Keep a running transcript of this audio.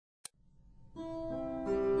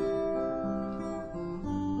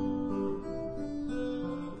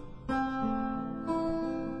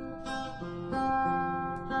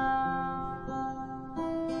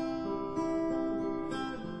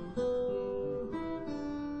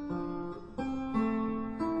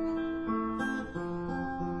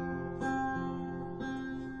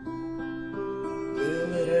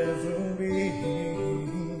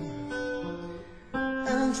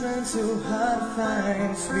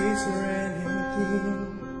find sweet serenity.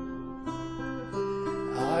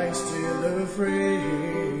 I'm still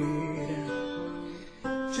afraid.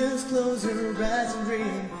 Just close your eyes and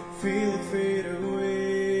dream, feel it fade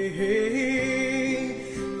away.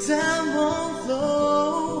 Time won't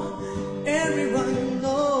flow, everyone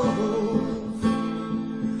knows.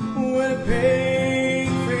 When the pain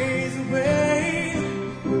fades away,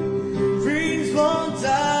 dreams won't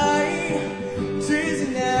die, tears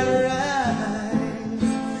in their eyes.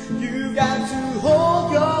 You got to hold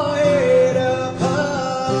your head up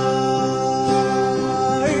high,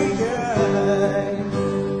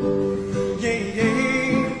 yeah, yeah.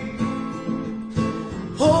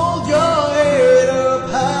 Hold your head up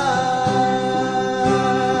high,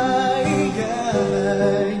 yeah,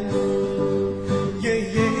 yeah,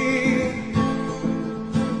 yeah.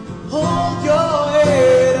 Hold your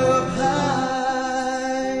head up high.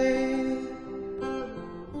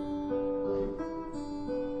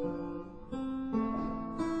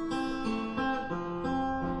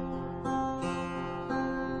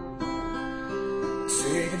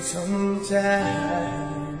 Taking some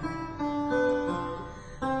time,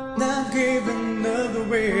 not giving another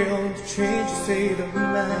will to change your state of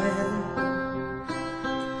mind.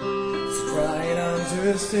 So try and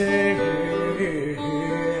understand,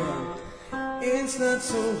 it's not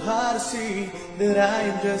so hard to see that I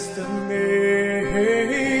am just a man.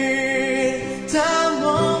 Time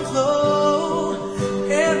won't flow,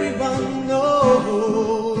 everyone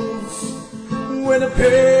knows. When the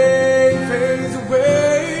pain fades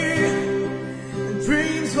away and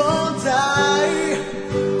dreams won't die,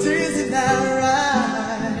 tears in our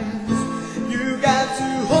eyes, you got to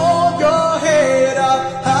hold your head up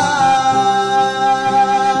high,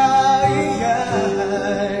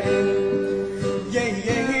 yeah,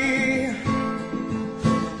 yeah.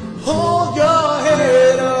 Hold your